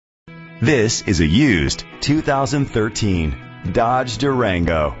This is a used 2013 Dodge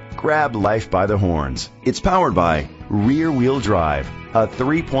Durango. Grab life by the horns. It's powered by rear-wheel drive, a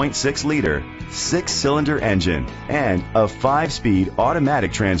 3.6-liter, 6-cylinder engine, and a 5-speed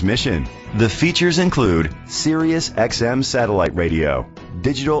automatic transmission. The features include Sirius XM satellite radio,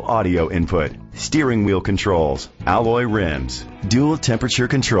 digital audio input, steering wheel controls, alloy rims, dual temperature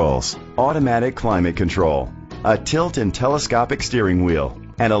controls, automatic climate control, a tilt and telescopic steering wheel,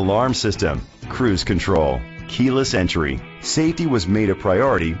 an alarm system, cruise control, keyless entry. Safety was made a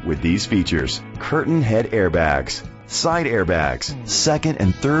priority with these features: curtain head airbags, side airbags, second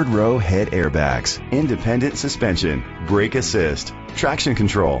and third row head airbags, independent suspension, brake assist, traction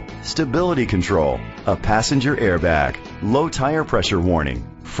control, stability control, a passenger airbag, low tire pressure warning,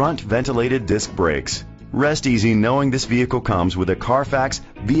 front ventilated disc brakes. Rest easy knowing this vehicle comes with a Carfax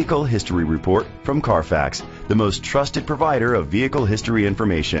Vehicle History Report from Carfax, the most trusted provider of vehicle history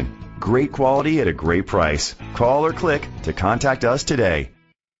information. Great quality at a great price. Call or click to contact us today.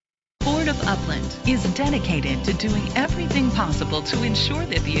 Ford of Upland is dedicated to doing everything possible to ensure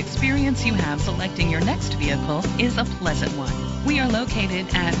that the experience you have selecting your next vehicle is a pleasant one. We are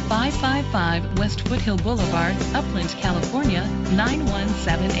located at 555 West Foothill Boulevard, Upland, California,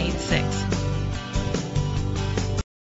 91786.